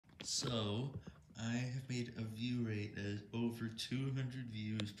So, I have made a view rate as over 200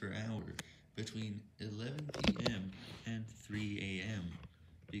 views per hour between 11 p.m. and 3 a.m.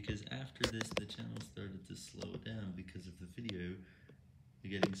 Because after this, the channel started to slow down because of the video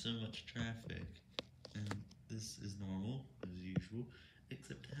getting so much traffic. And this is normal, as usual,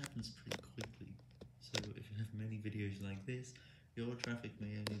 except it happens pretty quickly. So, if you have many videos like this, your traffic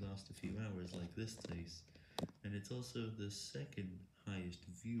may only last a few hours like this case. And it's also the second highest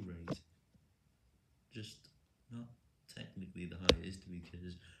view rate, just not technically the highest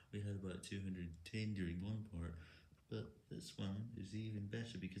because we had about 210 during one part, but this one is even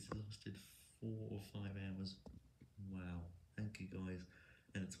better because it lasted 4 or 5 hours. Wow, thank you guys.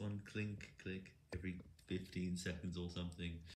 And it's one clink click every 15 seconds or something.